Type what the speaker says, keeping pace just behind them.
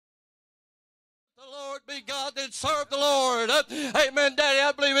the Lord be God that serve the Lord. Amen, Daddy,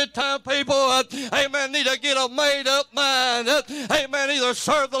 I believe it's time people, amen, need to get a made-up mind. Amen, either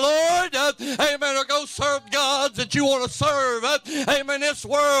serve the Lord, amen, or go serve gods that you want to serve. Amen, this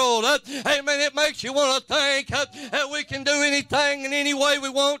world, amen, it makes you want to think that we can do anything in any way we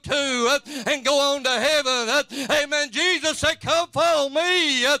want to and go on to heaven. Amen, Jesus said, come follow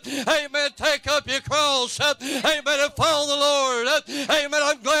me. Amen, take up your cross. Amen, and follow the Lord. Amen,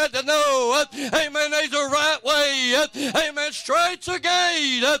 I'm glad to know. Amen, there's a right way. Amen, straight's a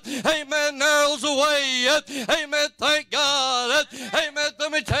gate. Amen, narrow's the way. Amen, thank God. Amen,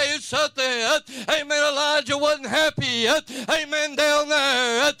 let me tell you something. Amen, Elijah wasn't happy. Amen, down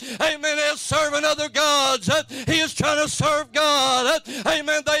there. Amen, they're serving other gods. He is trying to serve God.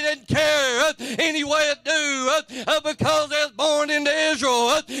 Amen, they didn't care any way it do because they was born into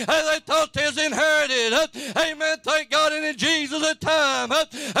Israel. And they thought they was inherited. Amen, thank God in Jesus at time.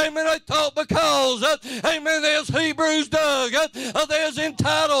 Amen, they thought because, amen, there's Hebrews dug. There's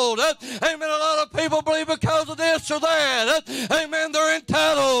entitled. Amen, a lot of people believe because of this or that. Amen, they're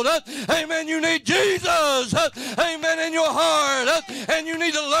entitled. Amen, you need Jesus. Amen, in your heart. And you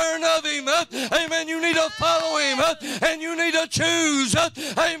need to learn of Him. Amen, you need to follow Him. And you need to choose.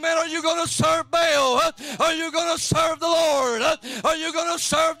 Amen, are you going to serve Baal? Are you going to serve the Lord? Are you going to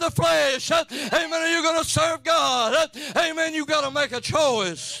serve the flesh? Amen, are you going to serve God? Amen, you got to make a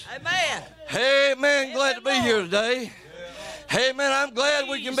choice. Amen. Amen, glad to be here today. Amen, I'm glad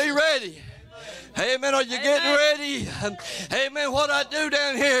we can be ready. Amen, are you getting ready? Amen, what I do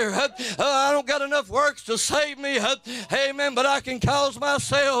down here, I don't got enough works to save me. Amen, but I can cause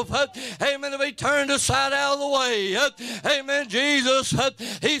myself, amen, to be turned aside out of the way. Amen, Jesus,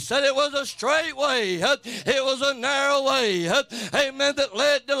 He said it was a straight way. It was a narrow way. Amen, that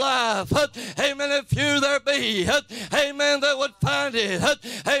led to life. Amen, and few there be. Amen, that would find it.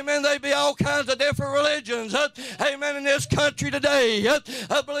 Amen, there be all kinds of different religions. Amen, in this country today.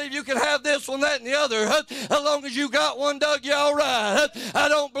 I believe you can have this one, that, and the other. As long as you got one, Doug, you're all right. I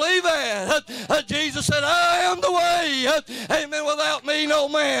don't believe that. Jesus said, I am the way. Amen. Without me, no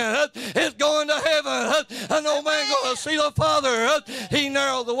man is going to heaven. No man going to see the Father. He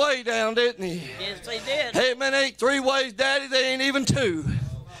narrowed the way down, didn't He? Yes, He did. Amen. Ain't three ways, Daddy. There ain't even two.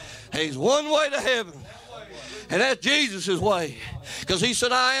 He's one way to heaven. And that's Jesus' way. Because He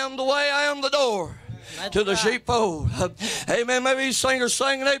said, I am the way, I am the door. That's to the sheepfold. Amen. Maybe these singers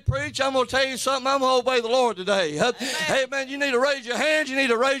sing and they preach. I'm going to tell you something. I'm going to obey the Lord today. Amen. You need to raise your hands. You need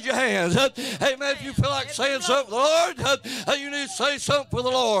to raise your hands. Amen. If you feel like saying something for the Lord, you need to say something for the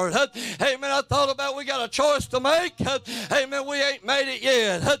Lord. Amen. I thought about we got a choice to make. Amen. We ain't made it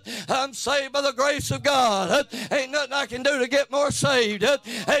yet. I'm saved by the grace of God. Ain't nothing I can do to get more saved.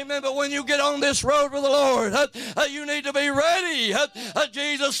 Amen. But when you get on this road with the Lord, you need to be ready.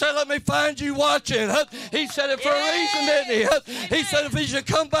 Jesus said, let me find you watching. He said it for a reason, didn't He? He said if He should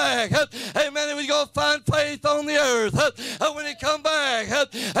come back, amen, He was going to find faith on the earth. When He come back,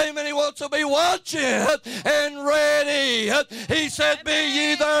 amen, He wants to be watching and ready. He said, be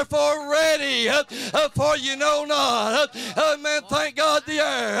ye therefore ready, for you know not. Amen, thank God the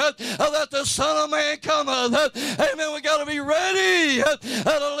air that the Son of Man cometh. Amen, we got to be ready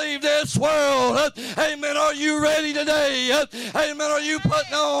to leave this world. Amen, are you ready today? Amen, are you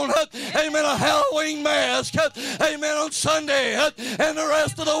putting on, amen, a Halloween mask, amen, on Sunday and the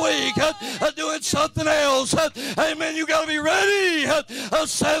rest of the week doing something else? Amen, you got to be ready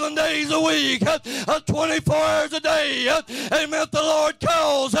 7 days a week, 24 hours a day. Amen, if the Lord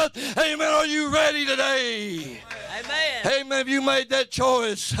calls. Amen, are you ready today? Amen. Amen, if you made that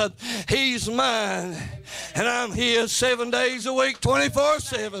choice, He's mine and I'm His 7 days a week,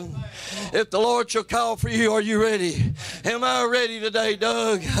 24/7. If the Lord shall call for you, are you ready? Am I ready today,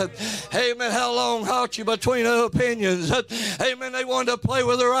 Doug? Amen. How long halt you between opinions? Amen. They wanted to play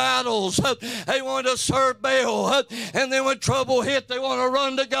with their idols. They wanted to serve Baal. And then when trouble hit, they want to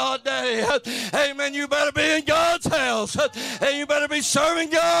run to God Day. Amen. You better be in God's house. And you better be serving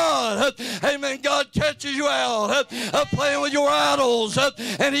God. Amen. God catches you out playing with your idols.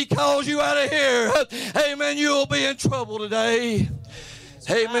 And He calls you out of here. Amen. You'll be in trouble today.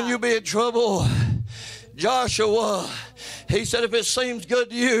 Amen. You'll be in trouble. Joshua, he said, if it seems good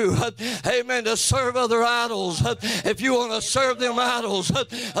to you, amen, to serve other idols, if you want to serve them idols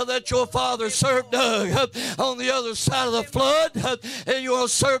that your father served, Doug, on the other side of the flood, and you want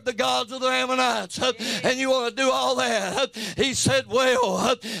to serve the gods of the Ammonites, and you want to do all that, he said,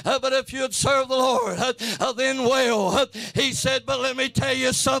 well, but if you'd serve the Lord, then well, he said, but let me tell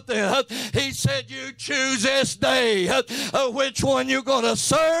you something. He said, you choose this day which one you're going to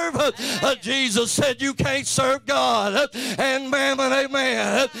serve. Jesus said, you can't serve God and mammon.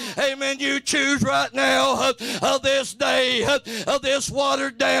 Amen. Amen. you choose right now, this day, this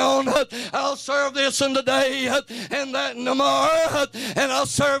watered down, I'll serve this in the day, and that in tomorrow, and I'll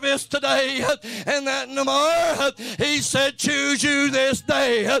serve this today, and that in tomorrow. He said, choose you this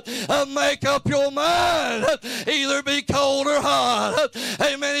day. Make up your mind. Either be cold or hot.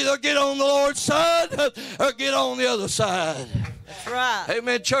 Amen. Either get on the Lord's side or get on the other side. That's right.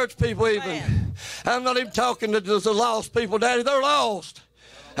 Amen. Church people even. I'm not even talking to the lost people, Daddy. They're lost.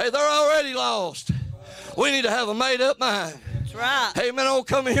 Hey, they're already lost. We need to have a made-up mind. That's right. Amen. I don't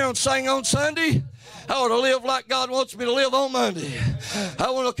come in here and sing on Sunday. I want to live like God wants me to live on Monday. I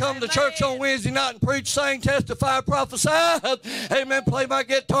want to come to church on Wednesday night and preach, sing, testify, prophesy. Amen. Play my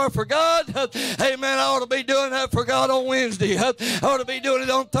guitar for God. Amen. I ought to be doing that for God on Wednesday. I ought to be doing it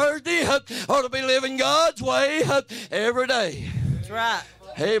on Thursday. I ought to be living God's way every day. That's right.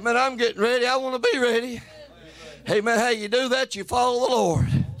 Amen. I'm getting ready. I want to be ready. Amen. How you do that? You follow the Lord.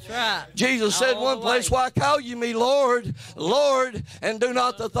 That's right. Jesus said one place, why call you me Lord, Lord, and do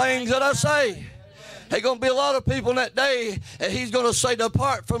not the things that I say? There's going to be a lot of people in that day, and he's going to say,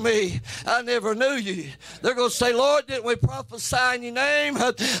 depart from me. I never knew you. They're going to say, Lord, didn't we prophesy in your name?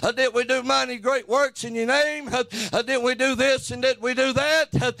 Didn't we do mighty great works in your name? Didn't we do this and didn't we do that?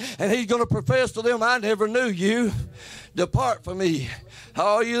 And he's going to profess to them, I never knew you. Depart from me.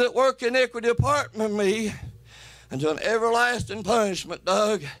 All you that work iniquity, depart from me. Unto an everlasting punishment,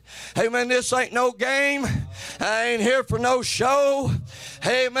 Doug. Amen. This ain't no game. I ain't here for no show.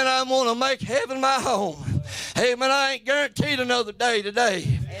 Amen. I'm going to make heaven my home. Amen. I ain't guaranteed another day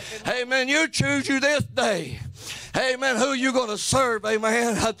today. Amen. You choose you this day. Amen. Who you going to serve?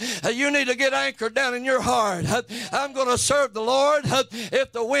 Amen. You need to get anchored down in your heart. I'm going to serve the Lord.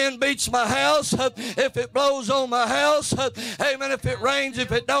 If the wind beats my house, if it blows on my house, amen. If it rains,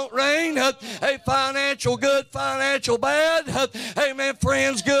 if it don't rain, financial good, financial bad, amen.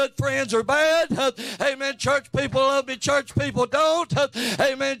 Friends good, friends are bad, amen. Church people love me, church people don't,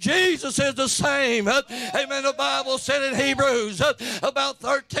 amen. Jesus is the same, amen. The Bible said in Hebrews about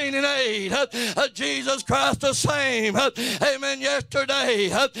 13 and 8, Jesus Christ the same. Amen.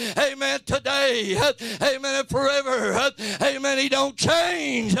 Yesterday, amen. Today, amen. And forever, amen. He don't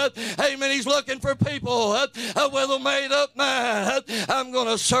change. Amen. He's looking for people with a made up mind. I'm going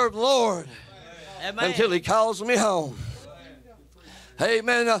to serve the Lord until he calls me home.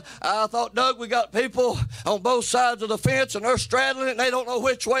 Amen. I thought, Doug, we got people on both sides of the fence and they're straddling it and they don't know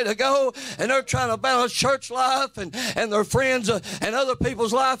which way to go and they're trying to balance church life and their friends and other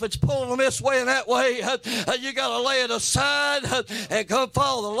people's life. It's pulling them this way and that way. You got to lay it aside and come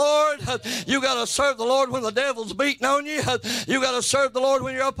follow the Lord. You got to serve the Lord when the devil's beating on you. You got to serve the Lord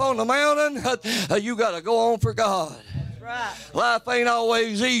when you're up on the mountain. You got to go on for God. Right. Life ain't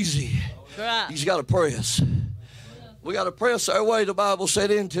always easy. Right. You just got to press. We got to press our way, the Bible said,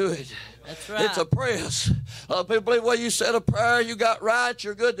 into it. That's right. It's a press. People believe, well, you said a prayer, you got right,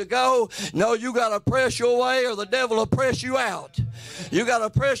 you're good to go. No, you got to press your way or the devil will press you out. You got to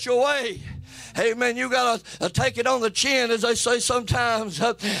press your way. Amen. You got to take it on the chin, as they say sometimes.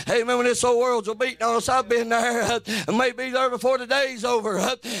 Amen. When this old world's beating on us, I've been there. May be there before the day's over.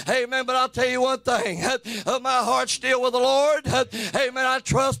 Amen. But I'll tell you one thing. My heart's still with the Lord. Amen. I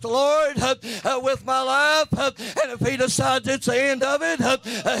trust the Lord with my life. And if he decides it's the end of it,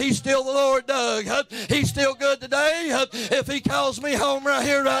 he's still the Lord, Doug. He's still good today. If he calls me home right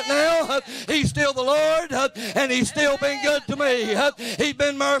here, right now, he's still the Lord. And he's still been good to me. He's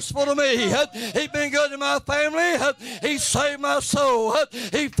been merciful to me. He's been good to my family. He saved my soul.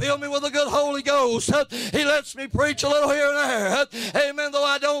 He filled me with a good Holy Ghost. He lets me preach a little here and there. Amen. Though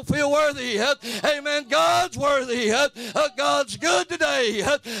I don't feel worthy. Amen. God's worthy. God's good today.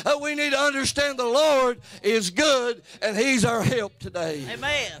 We need to understand the Lord is good and he's our help today.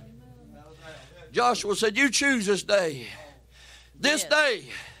 Amen. Joshua said, you choose this day. This day.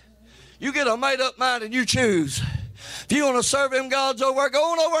 You get a made up mind and you choose. If you want to serve him, God's over,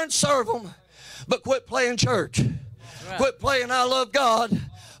 go on over and serve him. But quit playing church. Right. Quit playing I love God.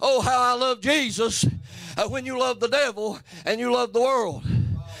 Oh, how I love Jesus. When you love the devil and you love the world.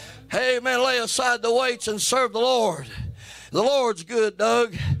 Amen. Lay aside the weights and serve the Lord. The Lord's good,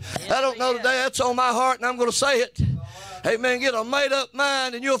 Doug. I don't know today. That's on my heart and I'm going to say it. Amen. Get a made-up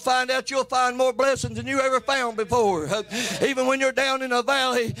mind and you'll find out you'll find more blessings than you ever found before. Even when you're down in a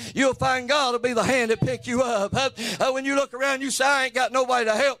valley, you'll find God will be the hand that pick you up. When you look around, you say, I ain't got nobody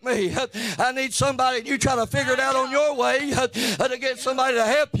to help me. I need somebody, and you try to figure it out on your way to get somebody to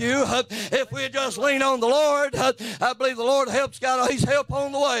help you. If we just lean on the Lord, I believe the Lord helps God. He's help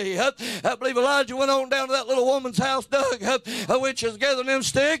on the way. I believe Elijah went on down to that little woman's house, Doug, when she was gathering them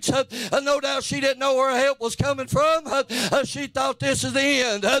sticks. No doubt she didn't know where her help was coming from. She thought this is the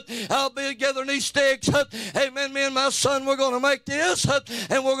end. I'll be gathering these sticks. Amen. Me and my son, we're going to make this,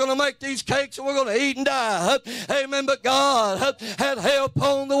 and we're going to make these cakes, and we're going to eat and die. Amen. But God had help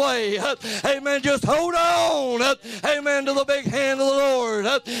on the way. Amen. Just hold on. Amen. To the big hand of the Lord.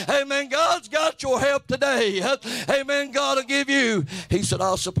 Amen. God's got your help today. Amen. God will give you. He said,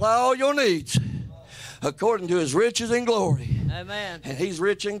 I'll supply all your needs according to his riches and glory. Amen. And he's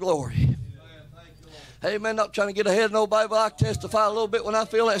rich in glory. Amen. Not trying to get ahead of nobody, but I can testify a little bit when I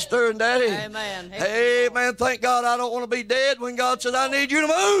feel that stirring, Daddy. Amen. Amen. Thank God I don't want to be dead when God says I need you to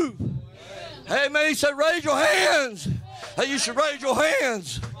move. Amen. He said, raise your hands. You should raise your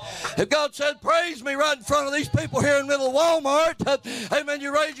hands. If God said, praise me right in front of these people here in the middle of Walmart, amen,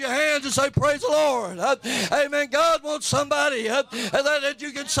 you raise your hands and say, praise the Lord. Amen. God wants somebody that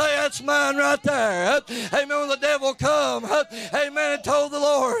you can say, that's mine right there. Amen. When the devil come, amen, and told the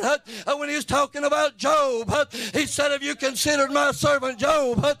Lord, when he was talking about Job, he said, have you considered my servant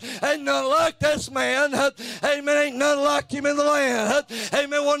Job? Ain't none like this man. Amen. Ain't none like him in the land.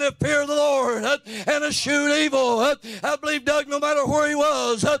 Amen. One that fear the Lord and eschewed evil. I believe, Doug, no matter where he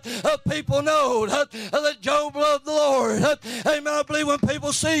was, people know that Job loved the Lord. Amen. I believe when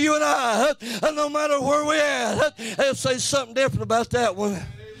people see you and I, no matter where we're at, they'll say something different about that one.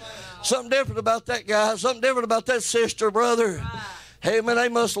 Something different about that guy. Something different about that sister, brother. Amen. They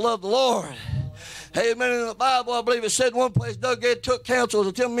must love the Lord. Amen. In the Bible, I believe it said one place, Doug Ed took counsel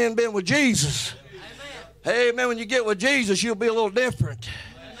to tell men been with Jesus. Amen. When you get with Jesus, you'll be a little different.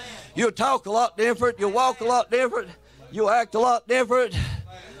 You'll talk a lot different. You'll walk a lot different. You'll act a lot different.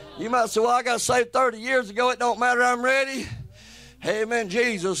 You might say, well, I got saved 30 years ago. It don't matter. I'm ready. Amen.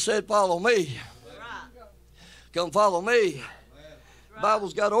 Jesus said, follow me. Come follow me. The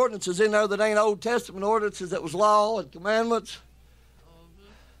Bible's got ordinances in there that ain't Old Testament ordinances, that was law and commandments.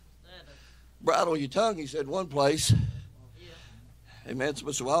 Bridle your tongue, he said one place. Amen.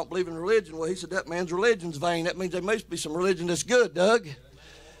 Somebody said, well, I don't believe in religion. Well, he said, that man's religion's vain. That means there must be some religion that's good, Doug.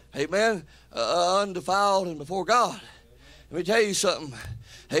 Amen. Undefiled and before God. Let me tell you something.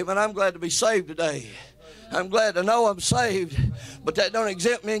 Amen. I'm glad to be saved today. I'm glad to know I'm saved, but that don't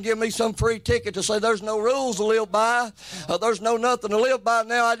exempt me and give me some free ticket to say there's no rules to live by. There's no nothing to live by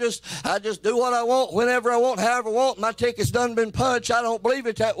now. I just do what I want, whenever I want, however I want. My ticket's done been punched. I don't believe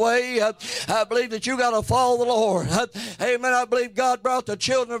it that way. I believe that you got to follow the Lord. Amen. I believe God brought the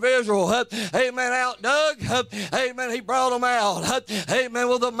children of Israel, amen, out, Doug. Amen. He brought them out. Amen.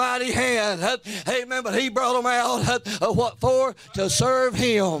 With a mighty hand. Amen. But he brought them out. What for? To serve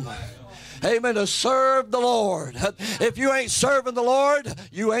him. Amen. To serve the Lord. If you ain't serving the Lord,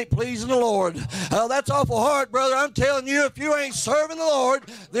 you ain't pleasing the Lord. That's awful hard, brother. I'm telling you, if you ain't serving the Lord,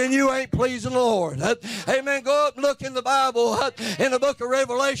 then you ain't pleasing the Lord. Amen. Go up and look in the Bible, in the book of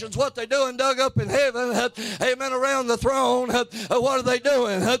Revelations, what they doing, Dug, up in heaven. Amen. Around the throne. What are they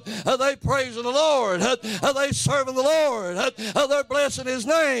doing? They praising the Lord. They serving the Lord. They're blessing his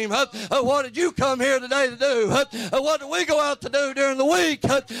name. What did you come here today to do? What do we go out to do during the week?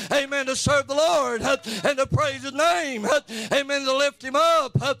 Amen. To serve the Lord and to praise his name. Amen. To lift him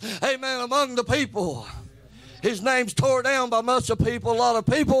up. Amen. Among the people. His name's tore down by much of people, a lot of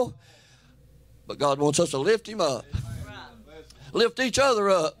people. But God wants us to lift him up. Lift each other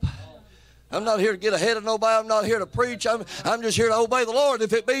up. I'm not here to get ahead of nobody. I'm not here to preach. I'm just here to obey the Lord.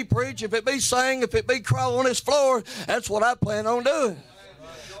 If it be preach, if it be sing, if it be crawl on this floor, that's what I plan on doing.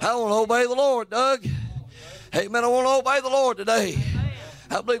 I want to obey the Lord, Doug. Amen. I want to obey the Lord today.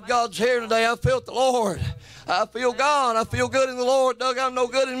 I believe God's here today. I felt the Lord. I feel God. I feel good in the Lord. Doug, I'm no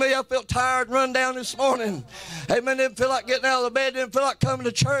good in me. I felt tired and run down this morning. Amen. Didn't feel like getting out of the bed. Didn't feel like coming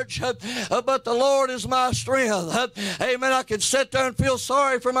to church. But the Lord is my strength. Amen. I can sit there and feel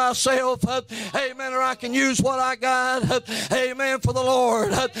sorry for myself. Amen. Or I can use what I got. Amen. For the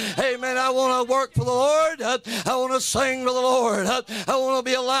Lord. Amen. I want to work for the Lord. I want to sing for the Lord. I want to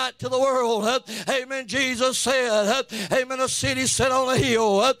be a light to the world. Jesus said, amen, a city set on a hill.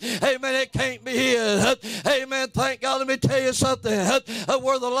 Amen. It can't be hid. Amen. Thank God. Let me tell you something.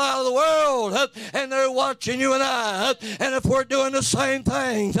 We're the light of the world, and they're watching you and I. And if we're doing the same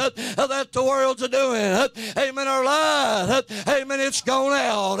things that the world's doing, amen, our light, amen, it's gone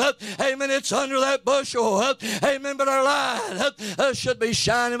out. Amen. It's under that bushel. Amen. But our light should be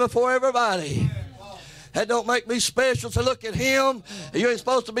shining before everybody. That don't make me special. So look at him. You ain't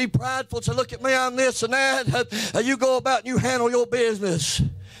supposed to be prideful. So look at me. I'm this and that. You go about and you handle your business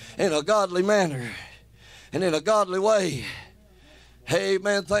in a godly manner and in a godly way.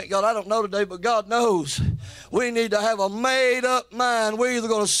 Amen. Thank God. I don't know today, but God knows. We need to have a made up mind. We're either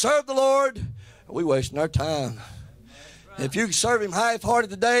going to serve the Lord or we're wasting our time. If you serve him half-hearted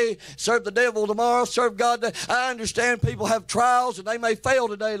today, serve the devil tomorrow, serve God today. I understand people have trials and they may fail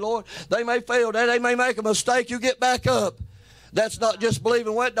today, Lord. They may fail today. They may make a mistake. You get back up. That's not just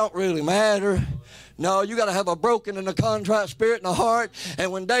believing. Well, it don't really matter. No, you got to have a broken and a contrite spirit and a heart.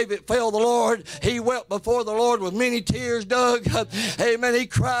 And when David failed the Lord, he wept before the Lord with many tears, Doug. Amen. He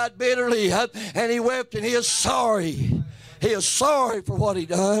cried bitterly and he wept and he is sorry. He is sorry for what he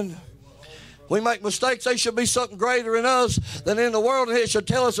done. We make mistakes. They should be something greater in us than in the world. And it should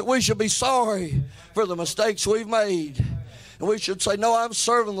tell us that we should be sorry for the mistakes we've made. And we should say, no, I'm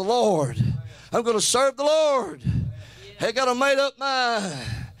serving the Lord. I'm going to serve the Lord. They got a made up mind.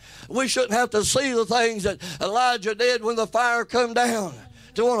 We shouldn't have to see the things that Elijah did when the fire come down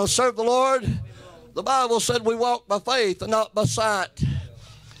to want to serve the Lord. The Bible said we walk by faith and not by sight.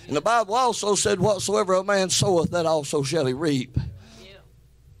 And the Bible also said, whatsoever a man soweth, that also shall he reap.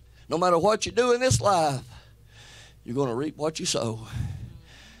 No matter what you do in this life, you're going to reap what you sow.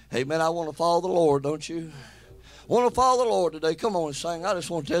 Amen. I want to follow the Lord, don't you? I want to follow the Lord today. Come on and sing. I just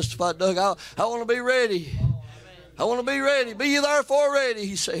want to testify, Doug. I want to be ready. I want to be ready. Be ye therefore ready,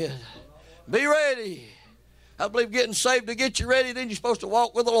 he said. Be ready. I believe getting saved to get you ready, then you're supposed to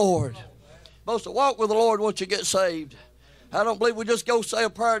walk with the Lord. Supposed to walk with the Lord once you get saved. I don't believe we just go say a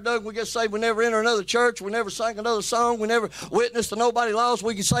prayer, Doug. We get saved. We never enter another church. We never sang another song. We never witnessed to nobody lost.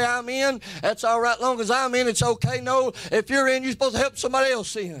 We can say, I'm in. That's all right. Long as I'm in, it's okay. No, if you're in, you're supposed to help somebody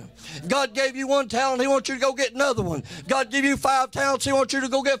else in. God gave you one talent. He wants you to go get another one. God gave you 5 talents. He wants you to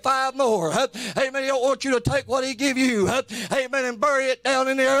go get 5 more. Amen. He don't want you to take what he give you. Amen. And bury it down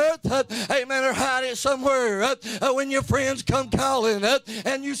in the earth. Amen. Or hide it somewhere. When your friends come calling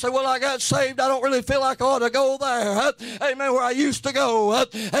and you say, well, I got saved. I don't really feel like I ought to go there. Amen. Where I used to go.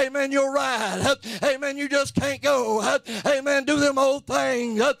 Amen. You're right. Amen. You just can't go. Amen. Do them old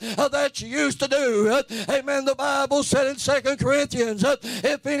things that you used to do. Amen. The Bible said in 2 Corinthians,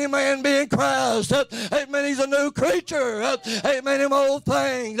 if any man be in Christ, amen, he's a new creature. Amen. Them old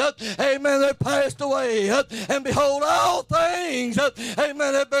things, amen, they passed away. And behold, all things,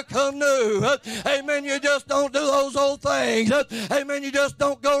 amen, have become new. Amen. You just don't do those old things. Amen. You just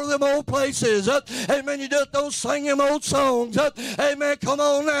don't go to them old places. Amen. You just don't sing them old songs. Amen. Come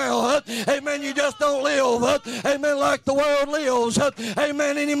on now. Amen. You just don't live. Amen. Like the world lives.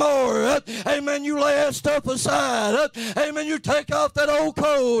 Amen. Anymore. Amen. You lay that stuff aside. Amen. You take off that old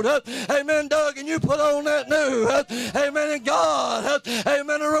coat. Amen. Doug, and you put on that new. Amen. And God,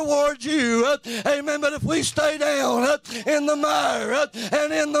 amen, will reward you. Amen. But if we stay down in the mire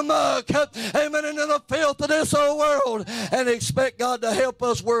and in the muck, amen, and in the filth of this old world and expect God to help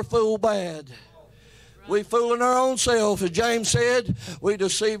us, we're fool bad. We fooling our own selves. As James said, we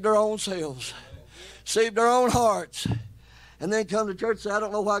deceived our own selves. Deceived our own hearts. And then come to church and say, I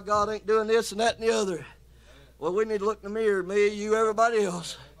don't know why God ain't doing this and that and the other. Well, we need to look in the mirror, me, you, everybody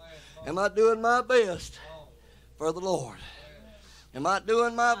else. Am I doing my best for the Lord? Am I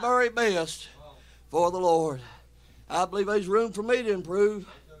doing my very best for the Lord? I believe there's room for me to improve.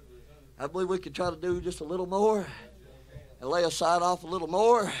 I believe we could try to do just a little more and lay aside off a little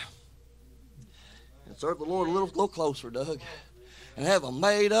more. And serve the Lord a little closer, Doug. And have a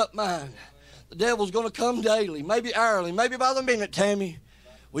made-up mind. The devil's going to come daily, maybe hourly, maybe by the minute, Tammy.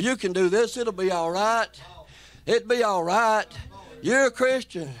 Well, you can do this. It'll be all right. It'll be all right. You're a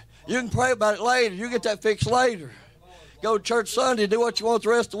Christian. You can pray about it later. You get that fixed later. Go to church Sunday, do what you want the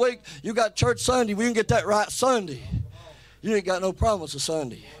rest of the week. You got church Sunday. We can get that right Sunday. You ain't got no promise of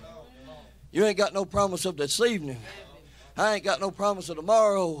Sunday. You ain't got no promise of this evening. I ain't got no promise of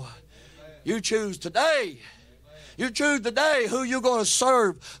tomorrow. You choose today. You choose today who you're going to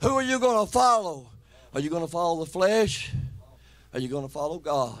serve. Who are you going to follow? Are you going to follow the flesh? Are you going to follow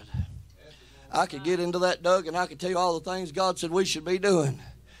God? I could get into that, Doug, and I could tell you all the things God said we should be doing.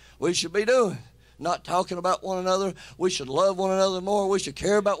 We should be doing. Not talking about one another. We should love one another more. We should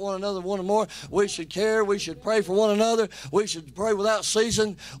care about one another more. We should care. We should pray for one another. We should pray without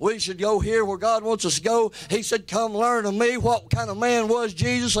ceasing. We should go here where God wants us to go. He said, come learn of me. What kind of man was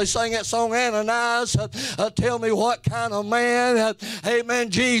Jesus? They sang that song, Ananias. Tell me what kind of man,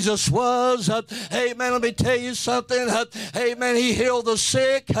 amen, Jesus was. Amen, let me tell you something. Amen, he healed the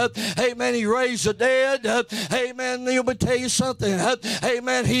sick. Amen, he raised the dead. Amen, let me tell you something.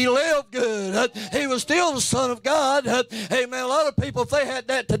 Amen, he lived good. He was still the Son of God. Amen. A lot of people, if they had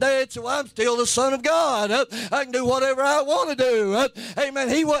that today, they'd say, well, I'm still the Son of God. I can do whatever I want to do. Amen.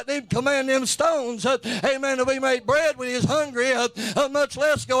 He wasn't even commanding them stones, amen, to be made bread when he was hungry, much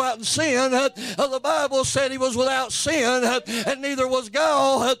less go out and sin. The Bible said he was without sin, and neither was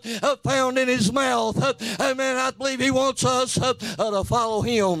gall found in his mouth. Amen. I believe he wants us to follow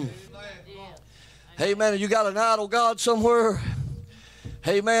him. Amen. You got an idol god somewhere.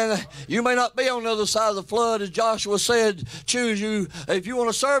 Amen. You may not be on the other side of the flood, as Joshua said. Choose you. If you want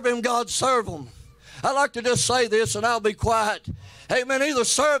to serve him, God, serve him. I'd like to just say this, and I'll be quiet. Amen. Either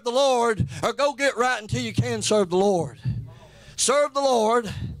serve the Lord or go get right until you can serve the Lord. Serve the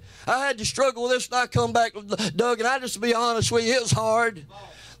Lord. I had to struggle with this when I come back, Doug, and I just be honest with you, it was hard.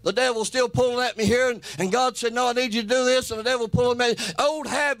 The devil's still pulling at me here, and God said, no, I need you to do this, and the devil pulling at me. Old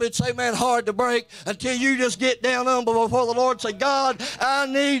habits, amen, hard to break until you just get down humble before the Lord and say, God, I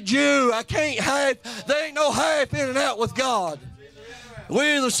need you. I can't half. There ain't no half in and out with God.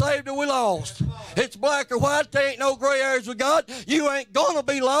 We either saved or we lost. It's black or white. There ain't no gray areas with God. You ain't going to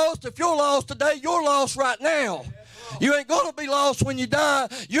be lost. If you're lost today, you're lost right now. You ain't going to be lost when you die.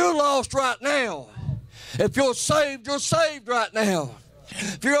 You're lost right now. If you're saved right now.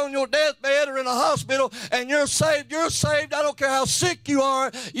 If you're on your deathbed or in a hospital and you're saved, you're saved. I don't care how sick you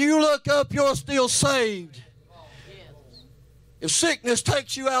are. You look up, you're still saved. If sickness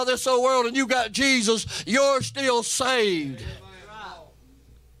takes you out of this old world and you got Jesus, you're still saved.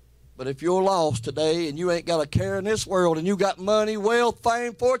 But if you're lost today and you ain't got a care in this world and you got money, wealth,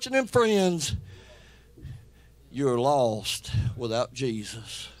 fame, fortune, and friends, you're lost without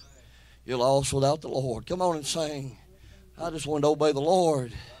Jesus. You're lost without the Lord. Come on and sing. I just wanted to obey the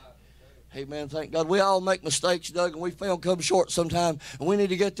Lord. Amen. Thank God. We all make mistakes, Doug, and we fail and come short sometime. And we need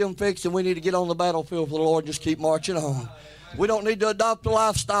to get them fixed, and we need to get on the battlefield for the Lord and just keep marching on. We don't need to adopt a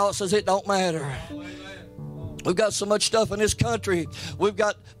lifestyle that says it don't matter. We've got so much stuff in this country. We've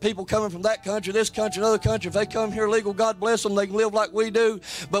got people coming from that country, this country, another country. If they come here legal, God bless them. They can live like we do.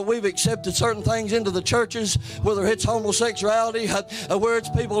 But we've accepted certain things into the churches, whether it's homosexuality, where it's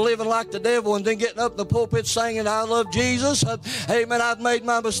people living like the devil and then getting up in the pulpit singing, I love Jesus. Amen. I've made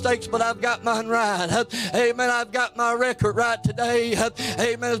my mistakes, but I've got mine right. Amen. I've got my record right today.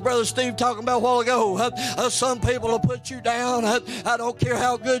 Amen. As Brother Steve talking about a while ago, some people will put you down. I don't care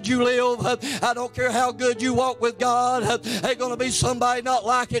how good you live. I don't care how good you walk with God. Ain't going to be somebody not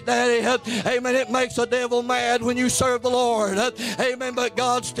like it, Daddy. Amen. It makes the devil mad when you serve the Lord. Amen. But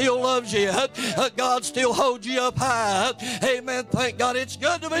God still loves you. God still holds you up high. Amen. Thank God. It's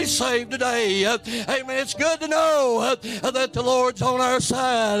good to be saved today. Amen. It's good to know that the Lord's on our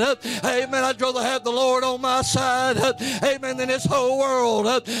side. Amen. I'd rather have the Lord on my side. Amen. Than this whole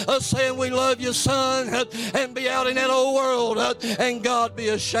world saying we love you, son, and be out in that old world and God be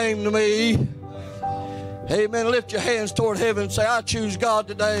ashamed of me. Amen. Lift your hands toward heaven and say, I choose God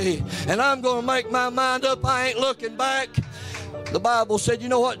today. And I'm going to make my mind up. I ain't looking back. The Bible said, you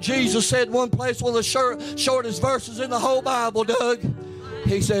know what Jesus said in one place, one of the shortest verses in the whole Bible, Doug?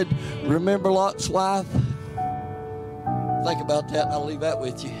 He said, remember Lot's wife? Think about that and I'll leave that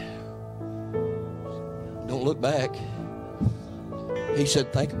with you. Don't look back. He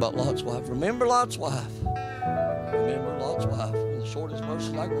said, think about Lot's wife. Remember Lot's wife. Remember Lot's wife. The shortest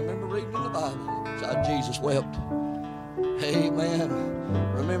verses I can remember reading in the Bible. Jesus wept. Amen.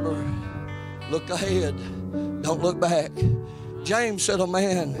 Remember, look ahead. Don't look back. James said a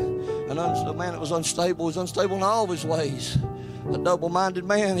man that was unstable in all of his ways. A double-minded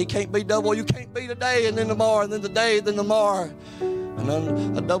man. He can't be double. You can't be today and then tomorrow and then the day and then tomorrow.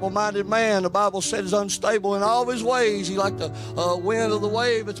 And a double-minded man, the Bible said, is unstable in all of his ways. He's like the wind of the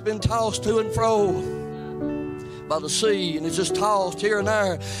wave that's been tossed to and fro by the sea, and it's just tossed here and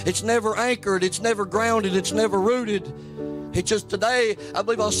there. It's never anchored, it's never grounded, it's never rooted. It's just today, I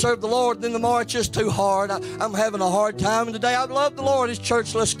believe I'll serve the Lord, and then tomorrow it's just too hard. I'm having a hard time, and today I love the Lord. It's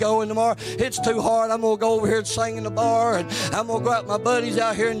church, let's go, and tomorrow it's too hard. I'm going to go over here and sing in the bar, and I'm going to go out with my buddies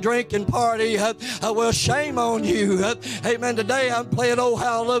out here and drink and party. Well, shame on you. Amen. Today I'm playing Oh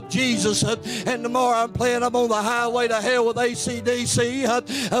How I Love Jesus, and tomorrow I'm on the highway to hell with AC/DC.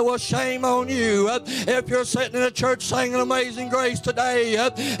 Well, shame on you. If you're sitting in a church singing Amazing Grace today,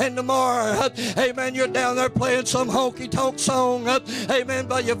 and tomorrow, amen, you're down there playing some honky-tonk song, amen,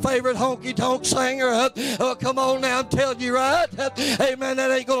 by your favorite honky-tonk singer. Oh, come on now, I'm telling you, right? Amen,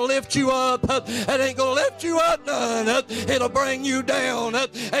 that ain't going to lift you up. That ain't going to lift you up none. It'll bring you down.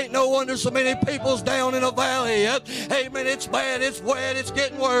 Ain't no wonder so many people's down in a valley. Amen, it's bad, it's wet, it's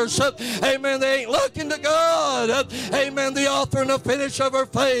getting worse. Amen, they ain't looking to God. Amen, the author and the finisher of our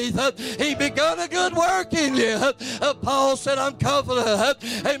faith. He begun a good work in you. Paul said, I'm confident.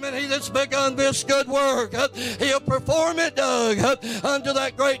 Amen, he that's begun this good work, he'll perform it Doug, unto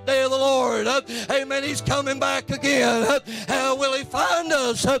that great day of the Lord. Amen. He's coming back again. Will He find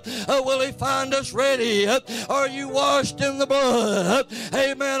us? Will He find us ready? Are you washed in the blood?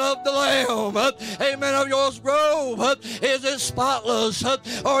 Amen. Of the Lamb. Amen. Of your robe. Is it spotless?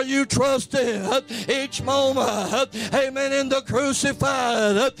 Are you trusting each moment? Amen. In the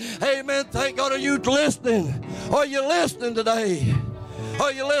crucified. Amen. Thank God. Are you listening? Are you listening today?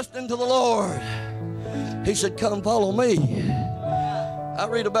 Are you listening to the Lord? He said, come follow me. I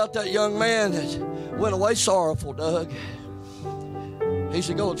read about that young man that went away sorrowful, Doug. He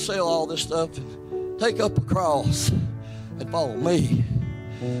said, go and sell all this stuff and take up a cross and follow me.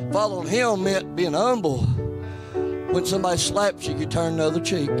 Following him meant being humble. When somebody slaps you, you turn the other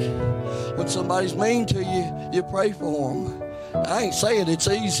cheek. When somebody's mean to you, you pray for them. I ain't saying it's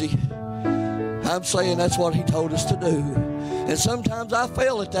easy. I'm saying that's what He told us to do. And sometimes I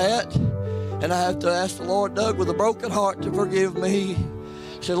fail at that. And I have to ask the Lord, Doug, with a broken heart to forgive me.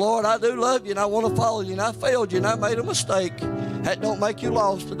 Say, Lord, I do love you and I want to follow you. And I failed you and I made a mistake. That don't make you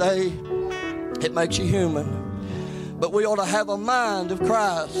lost today. It makes you human. But we ought to have a mind of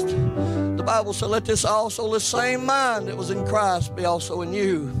Christ. The Bible said, let this same mind that was in Christ be also in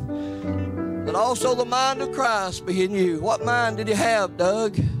you. But also the mind of Christ be in you. What mind did He have,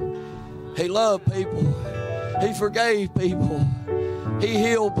 Doug? He loved people. He forgave people. He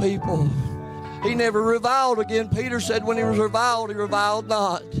healed people. He never reviled again. Peter said when he was reviled, he reviled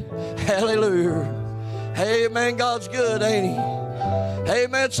not. Hallelujah. Amen. God's good, ain't He?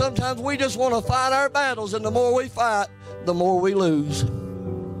 Amen. Sometimes we just want to fight our battles, and the more we fight, the more we lose.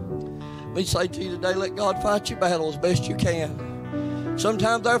 Let me say to you today, let God fight your battle as best you can.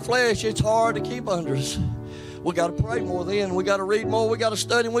 Sometimes our flesh, it's hard to keep under us. We got to pray more then. We got to read more. We got to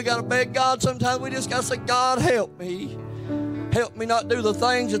study. We got to beg God. Sometimes we just got to say, God, help me. Help me not do the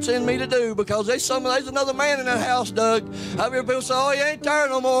things that's in me to do, because there's another man in that house, Doug. I hear people say, oh, he ain't there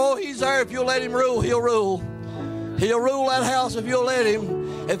no more. Oh, he's there. If you'll let him rule, he'll rule. He'll rule that house if you'll let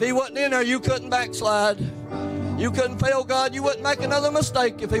him. If he wasn't in there, you couldn't backslide. You couldn't fail God. You wouldn't make another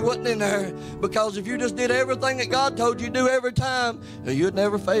mistake if He wasn't in there. Because if you just did everything that God told you to do every time, you'd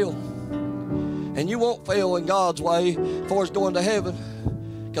never fail. And you won't fail in God's way for us going to heaven,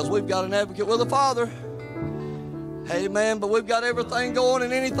 because we've got an advocate with the Father. Amen. But we've got everything going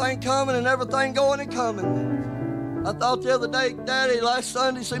and anything coming and everything going and coming. I thought the other day, Daddy, last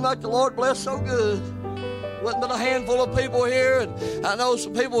Sunday seemed like the Lord blessed so good. Wasn't but a handful of people here, and I know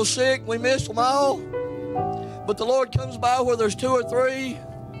some people were sick. We missed them all. But the Lord comes by where there's two or three.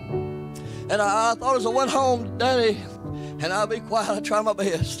 And I thought as I went home, Daddy, and I'll be quiet, I try my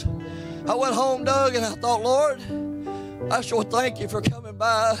best. I went home, Doug, and I thought, Lord, I sure thank you for coming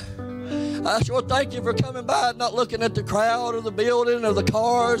by. I sure thank you for coming by, not looking at the crowd or the building or the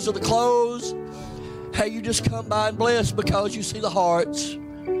cars or the clothes. Hey, you just come by and bless because you see the hearts.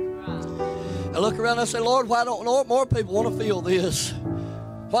 I look around and I say, Lord, why don't more people want to feel this?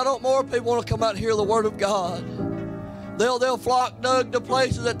 Why don't more people want to come out and hear the Word of God? They'll flock, Doug, to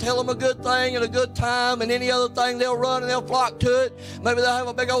places that tell them a good thing and a good time, and any other thing they'll run and they'll flock to it. Maybe they'll have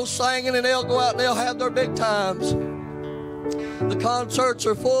a big old singing and they'll go out and they'll have their big times. The concerts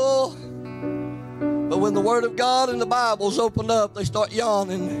are full, but when the Word of God and the Bible's opened up, they start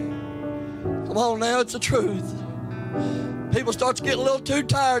yawning. Come on now, it's the truth. People start to get a little too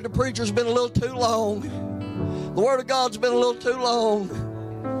tired. The preacher's been a little too long. The Word of God's been a little too long.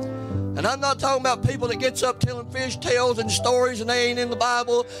 And I'm not talking about people that gets up telling fish tales and stories and they ain't in the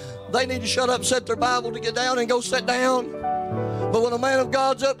Bible. They need to shut up, set their Bible to get down and go sit down. But when a man of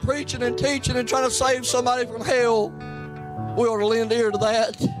God's up preaching and teaching and trying to save somebody from hell, we ought to lend ear to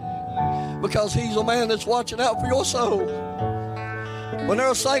that, because he's a man that's watching out for your soul. When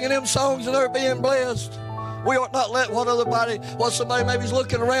they're singing them songs and they're being blessed, we ought not let what somebody maybe's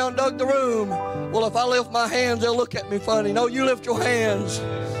looking around, Doug, the room. Well, if I lift my hands, they'll look at me funny. No, you lift your hands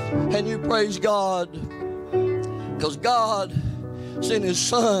and you praise God, because God sent His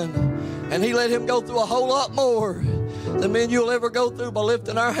Son, and He let Him go through a whole lot more than me and you'll ever go through by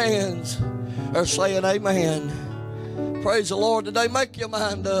lifting our hands or saying amen. Praise the Lord today. Make your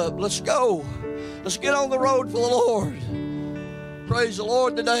mind up. Let's go. Let's get on the road for the Lord. Praise the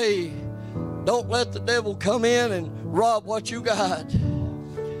Lord today. Don't let the devil come in and rob what you got.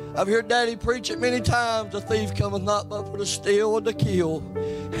 I've heard Daddy preach it many times. The thief cometh not but for to steal and to kill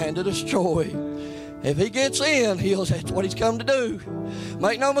and to destroy. If he gets in, that's what he's come to do.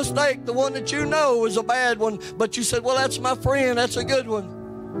 Make no mistake, the one that you know is a bad one, but you said, well, that's my friend, that's a good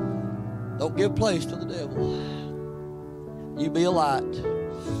one. Don't give place to the devil. You be a light.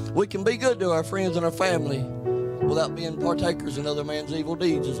 We can be good to our friends and our family without being partakers in other man's evil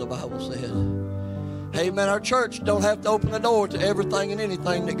deeds, as the Bible said. Amen. Our church don't have to open the door to everything and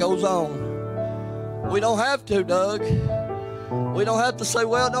anything that goes on. We don't have to, Doug. We don't have to say,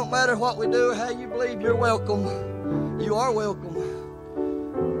 well, it don't matter what we do, how you believe, you're welcome. You are welcome.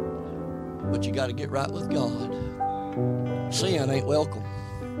 But you got to get right with God. Sin ain't welcome.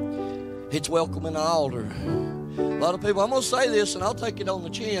 It's welcome in the altar. A lot of people, I'm going to say this and I'll take it on the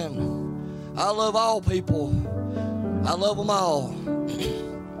chin. I love all people. I love them all.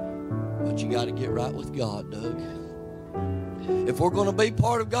 But you got to get right with God, Doug. If we're going to be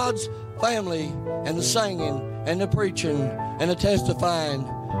part of God's family and the singing and the preaching and the testifying,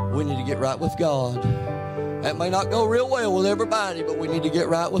 we need to get right with God. That may not go real well with everybody, but we need to get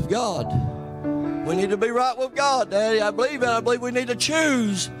right with God. We need to be right with God, Daddy. I believe it. I believe we need to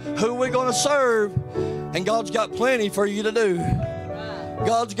choose who we're going to serve. And God's got plenty for you to do.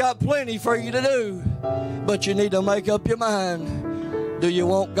 God's got plenty for you to do. But you need to make up your mind. Do you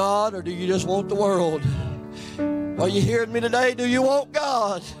want God or do you just want the world? Are you hearing me today? Do you want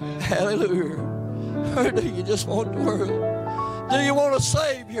God? Hallelujah. Or do you just want the world? Do you want a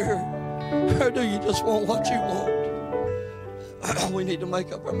Savior? Or do you just want what you want? We need to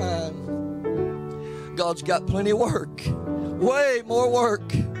make up our mind. God's got plenty of work. Way more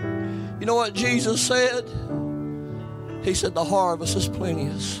work. You know what Jesus said? He said the harvest is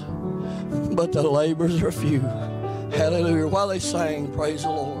plenteous, but the laborers are few. Hallelujah. While they sang, praise the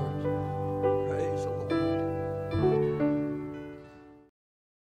Lord.